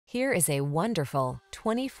Here is a wonderful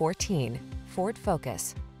 2014 Ford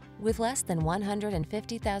Focus. With less than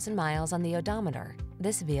 150,000 miles on the odometer,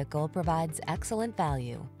 this vehicle provides excellent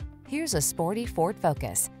value. Here's a sporty Ford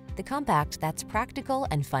Focus, the compact that's practical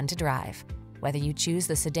and fun to drive. Whether you choose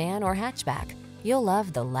the sedan or hatchback, you'll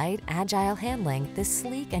love the light, agile handling this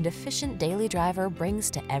sleek and efficient daily driver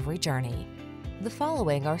brings to every journey. The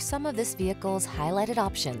following are some of this vehicle's highlighted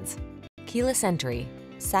options: keyless entry,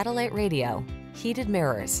 satellite radio, heated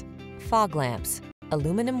mirrors, fog lamps,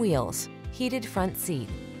 aluminum wheels, heated front seat,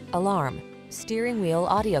 alarm, steering wheel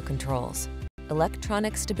audio controls,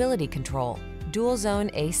 electronic stability control, dual zone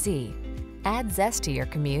AC. Add zest to your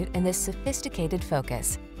commute in this sophisticated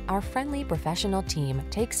Focus. Our friendly professional team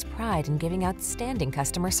takes pride in giving outstanding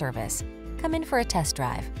customer service. Come in for a test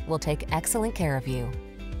drive. We'll take excellent care of you.